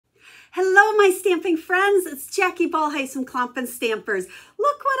Hello, my stamping friends. It's Jackie Ballheis from Klompen Stampers.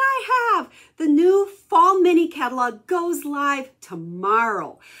 Look what I have. The new Fall Mini Catalog goes live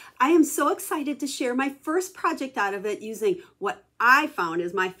tomorrow. I am so excited to share my first project out of it using what I found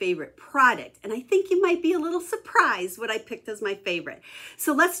is my favorite product. And I think you might be a little surprised what I picked as my favorite.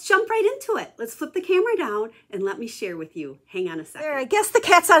 So let's jump right into it. Let's flip the camera down and let me share with you. Hang on a second. There, I guess the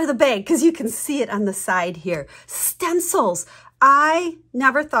cat's out of the bag because you can see it on the side here. Stencils. I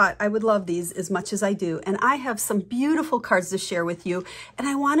never thought I would love these as much as I do, and I have some beautiful cards to share with you, and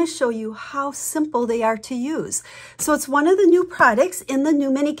I want to show you how simple they are to use. So it's one of the new products in the new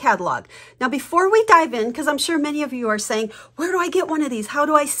mini catalog. Now before we dive in, because I'm sure many of you are saying, where do I get one of these? How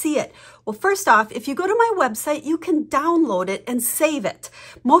do I see it? Well, first off, if you go to my website, you can download it and save it.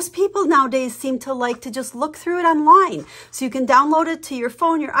 Most people nowadays seem to like to just look through it online. So you can download it to your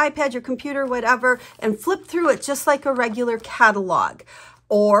phone, your iPad, your computer, whatever, and flip through it just like a regular catalog.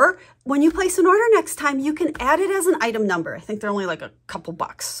 Or when you place an order next time, you can add it as an item number. I think they're only like a couple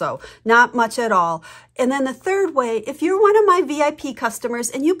bucks, so not much at all. And then the third way, if you're one of my VIP customers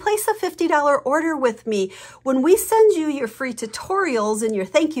and you place a $50 order with me, when we send you your free tutorials in your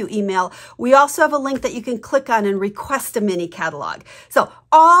thank you email, we also have a link that you can click on and request a mini catalog. So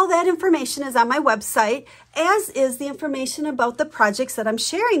all that information is on my website, as is the information about the projects that I'm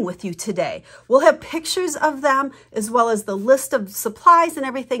sharing with you today. We'll have pictures of them as well as the list of supplies and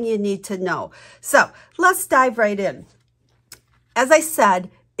everything you need to know. So let's dive right in. As I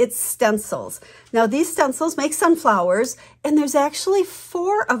said, it's stencils. Now these stencils make sunflowers, and there's actually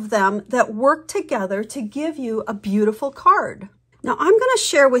 4 of them that work together to give you a beautiful card. Now I'm going to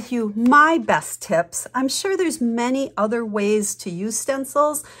share with you my best tips. I'm sure there's many other ways to use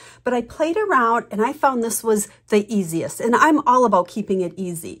stencils, but I played around and I found this was the easiest, and I'm all about keeping it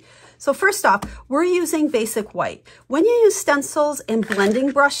easy. So first off, we're using basic white. When you use stencils and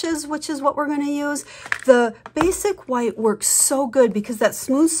blending brushes, which is what we're going to use, the basic white works so good because that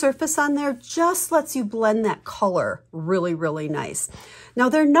smooth surface on there just lets you blend that color really, really nice. Now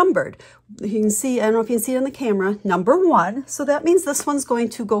they're numbered. You can see, I don't know if you can see it on the camera, number 1. So that means this one's going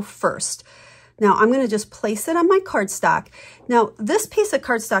to go first. Now I'm going to just place it on my cardstock. Now this piece of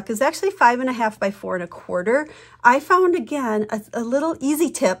cardstock is actually 5.5 by 4.25. I found again a little easy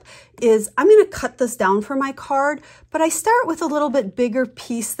tip is I'm going to cut this down for my card, but I start with a little bit bigger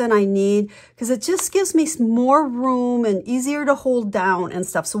piece than I need because it just gives me more room and easier to hold down and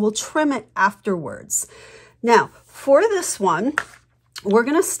stuff. So we'll trim it afterwards. Now for this one, we're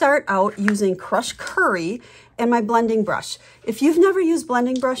going to start out using crushed curry and my blending brush. If you've never used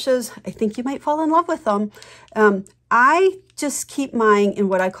blending brushes, I think you might fall in love with them. I just keep mine in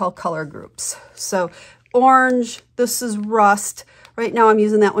what I call color groups. So orange, this is rust. Right now I'm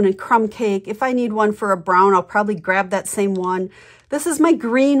using that one in crumb cake. If I need one for a brown, I'll probably grab that same one. This is my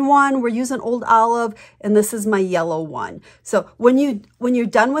green one. We're using old olive, and this is my yellow one. So when you're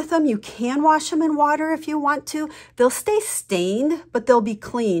done with them, you can wash them in water if you want to. They'll stay stained, but they'll be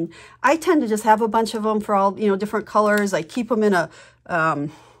clean. I tend to just have a bunch of them for all, different colors. I keep them in a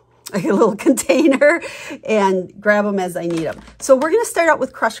little container and grab them as I need them. So we're going to start out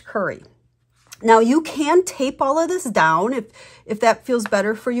with crushed curry. Now you can tape all of this down if that feels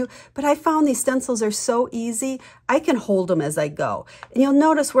better for you, but I found these stencils are so easy, I can hold them as I go. And you'll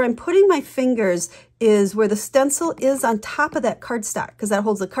notice where I'm putting my fingers is where the stencil is on top of that cardstock, because that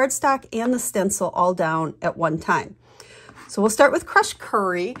holds the cardstock and the stencil all down at one time. So we'll start with crushed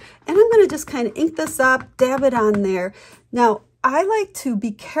curry, and I'm going to just kind of ink this up, dab it on there. Now, I like to be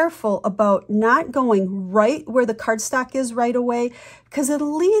careful about not going right where the cardstock is right away because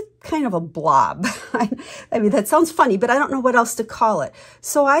it'll leave kind of a blob. I mean, that sounds funny, but I don't know what else to call it.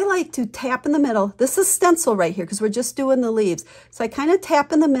 So I like to tap in the middle. This is stencil right here because we're just doing the leaves. So I kind of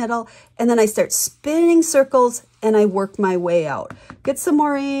tap in the middle and then I start spinning circles and I work my way out. Get some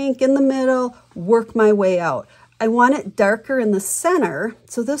more ink in the middle, work my way out. I want it darker in the center,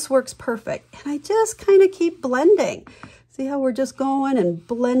 so this works perfect. And I just kind of keep blending. See how we're just going and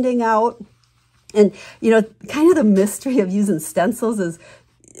blending out? And, kind of the mystery of using stencils is,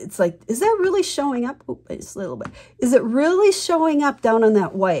 it's like, is that really showing up? Oh, just a little bit. Is it really showing up down on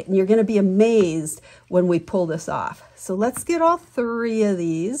that white? And you're going to be amazed when we pull this off. So let's get all 3 of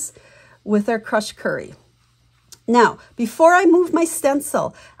these with our crushed curry. Now, before I move my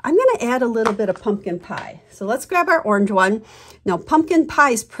stencil, I'm going to add a little bit of pumpkin pie. So let's grab our orange one. Now, pumpkin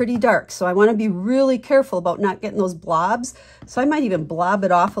pie is pretty dark, so I want to be really careful about not getting those blobs. So I might even blob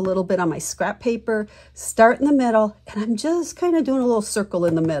it off a little bit on my scrap paper, start in the middle, and I'm just kind of doing a little circle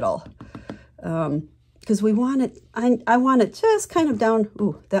in the middle. Because we want it, I want it just kind of down.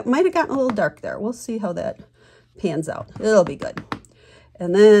 Ooh, that might have gotten a little dark there. We'll see how that pans out. It'll be good.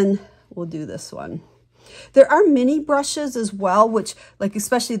 And then we'll do this one. There are mini brushes as well, which, like,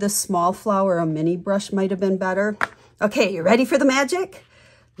 especially this small flower, a mini brush might have been better. Okay, you ready for the magic?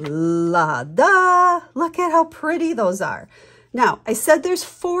 La-da! Look at how pretty those are. Now, I said there's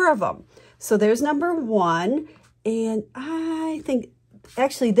 4 of them. So there's number 1, and I think,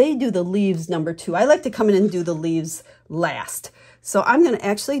 actually, they do the leaves number 2. I like to come in and do the leaves last. So I'm going to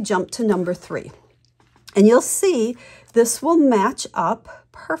actually jump to number 3. And you'll see this will match up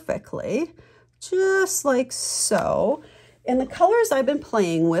perfectly, just like so. And the colors I've been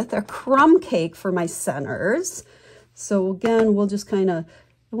playing with are crumb cake for my centers. So again, we'll just kind of,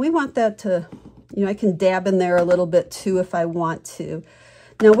 we want that to, you know, I can dab in there a little bit too if I want to.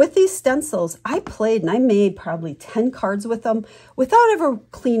 Now with these stencils, I played and I made probably 10 cards with them without ever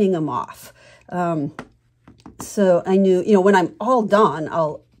cleaning them off. So I knew, you know, when I'm all done,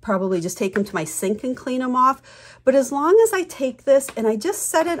 I'll probably just take them to my sink and clean them off. But as long as I take this and I just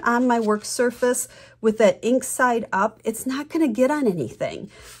set it on my work surface with that ink side up, it's not going to get on anything.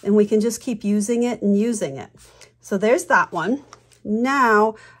 And we can just keep using it and using it. So there's that one.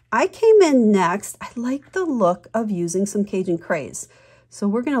 Now I came in next. I like the look of using some Cajun craze. So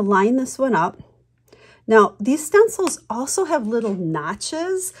we're going to line this one up. Now these stencils also have little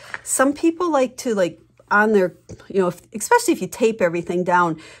notches. Some people like to on their, you know, especially if you tape everything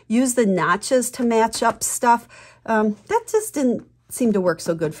down, use the notches to match up stuff. That just didn't seem to work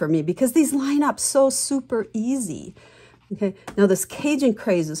so good for me because these line up so super easy. Okay, now this Cajun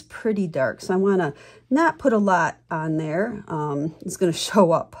craze is pretty dark, so I want to not put a lot on there. It's going to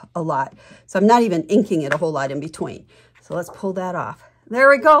show up a lot. So I'm not even inking it a whole lot in between. So let's pull that off. There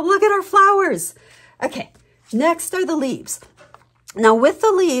we go. Look at our flowers. Okay, next are the leaves. Now with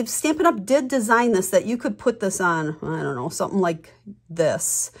the leaves, Stampin' Up! Did design this that you could put this on, I don't know, something like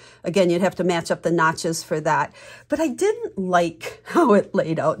this. Again, you'd have to match up the notches for that. But I didn't like how it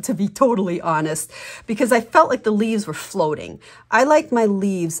laid out, to be totally honest, because I felt like the leaves were floating. I like my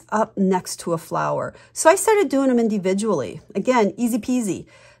leaves up next to a flower. So I started doing them individually. Again, easy peasy.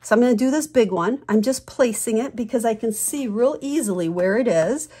 So I'm going to do this big one. I'm just placing it because I can see real easily where it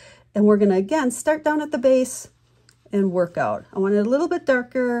is. And we're going to, again, start down at the base and work out. I want it a little bit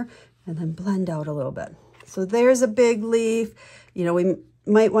darker and then blend out a little bit. So there's a big leaf. You know, we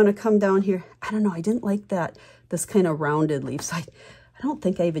might want to come down here. I don't know. I didn't like that, this kind of rounded leaf. So I don't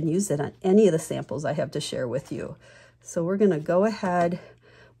think I even used it on any of the samples I have to share with you. So we're going to go ahead.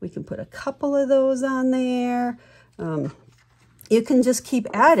 We can put a couple of those on there. You can just keep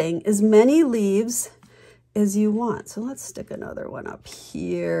adding as many leaves as you want. So let's stick another one up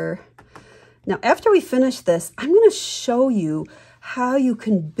here. Now, after we finish this, I'm going to show you how you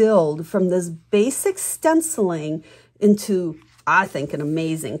can build from this basic stenciling into, I think, an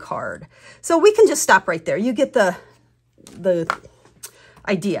amazing card. So we can just stop right there. You get the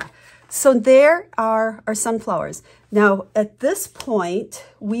idea. So there are our sunflowers. Now, at this point,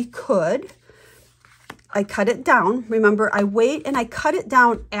 I cut it down. Remember, I wait and I cut it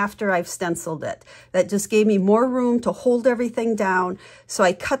down after I've stenciled it. That just gave me more room to hold everything down. So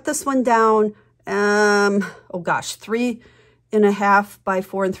I cut this one down, 3.5 by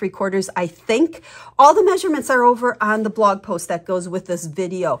 4 3/4, I think. All the measurements are over on the blog post that goes with this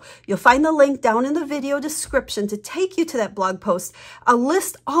video. You'll find the link down in the video description to take you to that blog post. I'll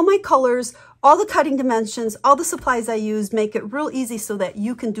list all my colors, all the cutting dimensions, all the supplies I use, make it real easy so that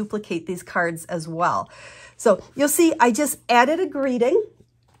you can duplicate these cards as well. So you'll see I just added a greeting.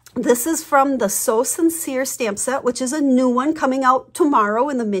 This is from the So Sincere stamp set, which is a new one coming out tomorrow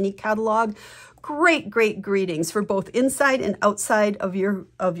in the mini catalog. Great, great greetings for both inside and outside of your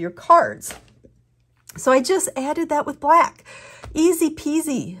cards. So I just added that with black. Easy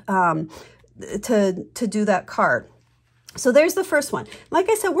peasy to do that card. So there's the first one. Like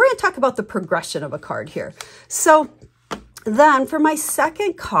I said, we're going to talk about the progression of a card here. So then for my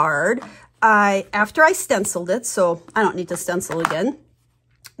second card, after I stenciled it, so I don't need to stencil again,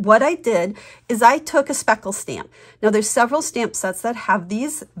 what I did is I took a speckle stamp. Now there's several stamp sets that have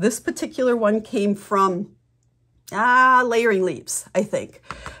these. This particular one came from Layering Leaves, I think.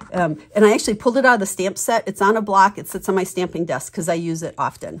 And I actually pulled it out of the stamp set. It's on a block. It sits on my stamping desk because I use it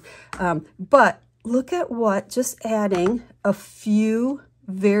often. But look at what just adding a few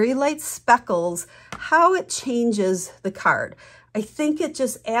very light speckles, how it changes the card. I think it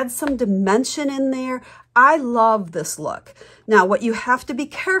just adds some dimension in there. I love this look. Now, what you have to be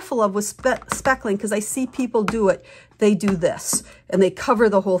careful of with speckling, because I see people do it, they do this and they cover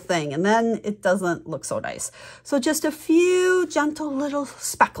the whole thing and then it doesn't look so nice. So just a few gentle little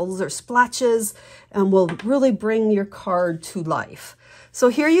speckles or splotches will really bring your card to life. So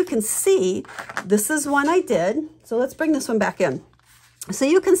here you can see, this is one I did. So let's bring this one back in. So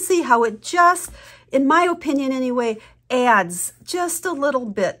you can see how it just, in my opinion anyway, adds just a little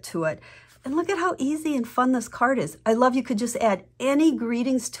bit to it. And look at how easy and fun this card is. I love you could just add any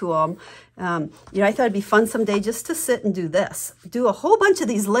greetings to them. You know, I thought it'd be fun someday just to sit and do this. Do a whole bunch of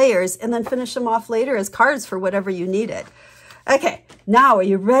these layers and then finish them off later as cards for whatever you needed. Okay, now are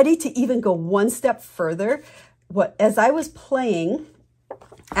you ready to even go one step further? As I was playing,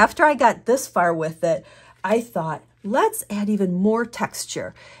 after I got this far with it, I thought, let's add even more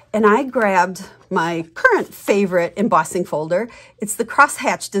texture. And I grabbed my current favorite embossing folder. It's the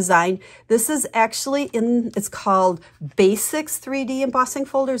crosshatch design. This is actually it's called Basics 3D embossing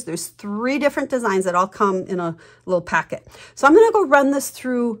folders. There's 3 different designs that all come in a little packet. So I'm gonna go run this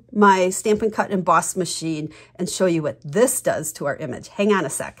through my Stampin' Cut emboss machine and show you what this does to our image. Hang on a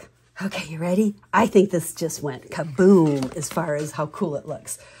sec. Okay, you ready? I think this just went kaboom as far as how cool it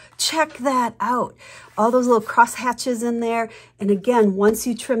looks. Check that out. All those little cross hatches in there. And again, once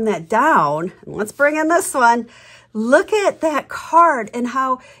you trim that down, let's bring in this one. Look at that card and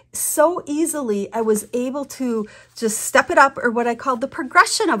how so easily I was able to just step it up, or what I call the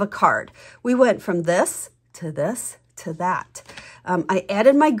progression of a card. We went from this to this to that. I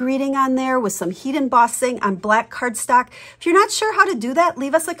added my greeting on there with some heat embossing on black cardstock. If you're not sure how to do that,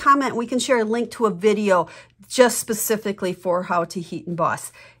 leave us a comment. We can share a link to a video just specifically for how to heat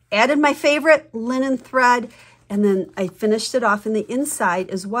emboss. Added my favorite linen thread, and then I finished it off in the inside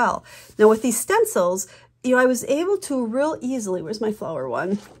as well. Now with these stencils, you know, I was able to real easily, where's my flower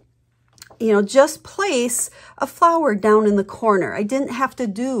one? You know, just place a flower down in the corner. I didn't have to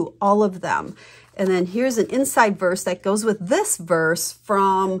do all of them. And then here's an inside verse that goes with this verse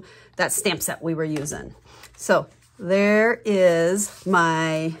from that stamp set we were using. So there is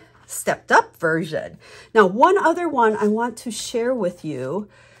my stepped up version. Now, one other one I want to share with you.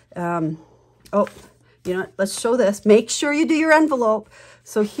 You know, let's show this. Make sure you do your envelope.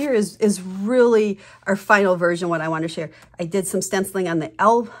 So here is really our final version, what I want to share. I did some stenciling on the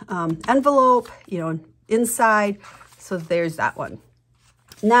envelope, you know, inside. So there's that one.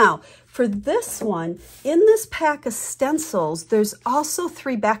 Now, for this one, in this pack of stencils, there's also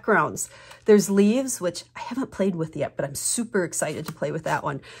 3 backgrounds. There's leaves, which I haven't played with yet, but I'm super excited to play with that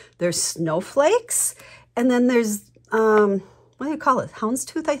one. There's snowflakes, and then there's, what do you call it?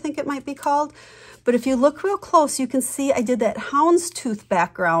 Houndstooth, I think it might be called. But if you look real close, you can see I did that houndstooth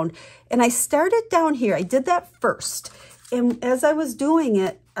background, and I started down here. I did that first. And as I was doing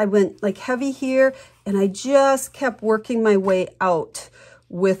it, I went like heavy here, and I just kept working my way out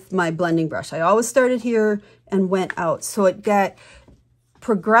with my blending brush. I always started here and went out. So it got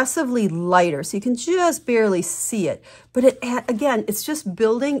progressively lighter. So you can just barely see it. But it, again, it's just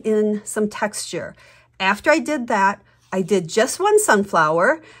building in some texture. After I did that, I did just one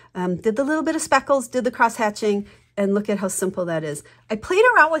sunflower, did the little bit of speckles, did the cross hatching, and look at how simple that is. I played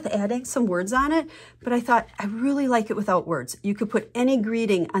around with adding some words on it, but I thought I really like it without words. You could put any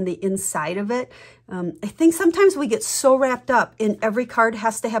greeting on the inside of it. I think sometimes we get so wrapped up in every card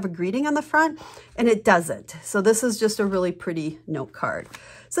has to have a greeting on the front, and it doesn't. So this is just a really pretty note card.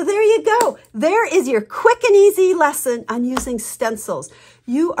 So there you go. There is your quick and easy lesson on using stencils.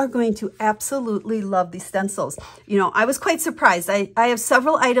 You are going to absolutely love these stencils. You know, I was quite surprised. I have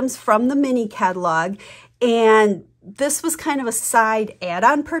several items from the mini catalog, and this was kind of a side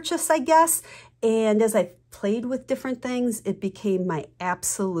add-on purchase, I guess. And as I played with different things, it became my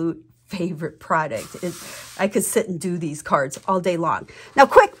absolute favorite product. I could sit and do these cards all day long. Now,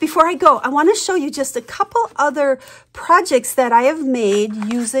 quick, before I go, I want to show you just a couple other projects that I have made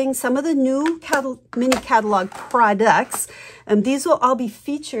using some of the new mini catalog products. And these will all be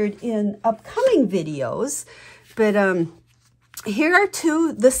featured in upcoming videos. But here are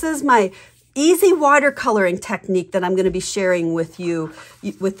 2. This is my easy watercoloring technique that I'm going to be sharing with you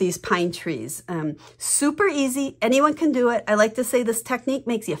with these pine trees. Super easy. Anyone can do it. I like to say this technique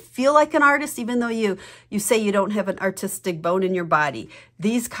makes you feel like an artist, even though you say you don't have an artistic bone in your body.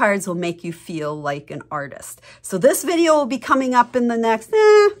 These cards will make you feel like an artist. So this video will be coming up in the next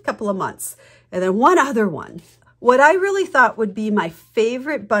couple of months. And then one other one. What I really thought would be my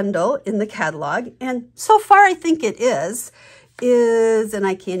favorite bundle in the catalog, and so far I think it is, and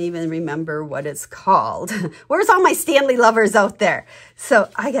I can't even remember what it's called. Where's all my Stanley lovers out there? So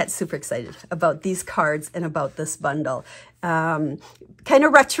I got super excited about these cards and about this bundle. Kind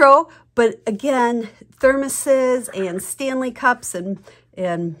of retro, but again, thermoses and Stanley cups and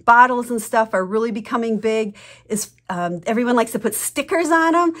and bottles and stuff are really becoming big. Everyone likes to put stickers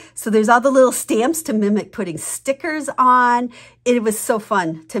on them. So there's all the little stamps to mimic putting stickers on. It was so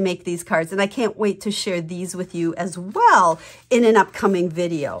fun to make these cards, and I can't wait to share these with you as well in an upcoming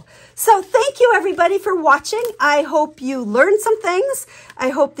video. So thank you everybody for watching. I hope you learned some things. I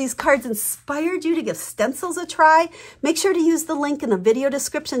hope these cards inspired you to give stencils a try. Make sure to use the link in the video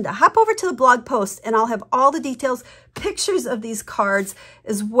description to hop over to the blog post, and I'll have all the details, pictures of these cards,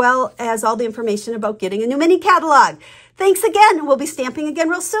 as well as all the information about getting a new mini catalog. Thanks again. We'll be stamping again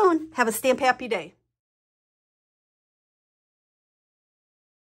real soon. Have a stamp happy day.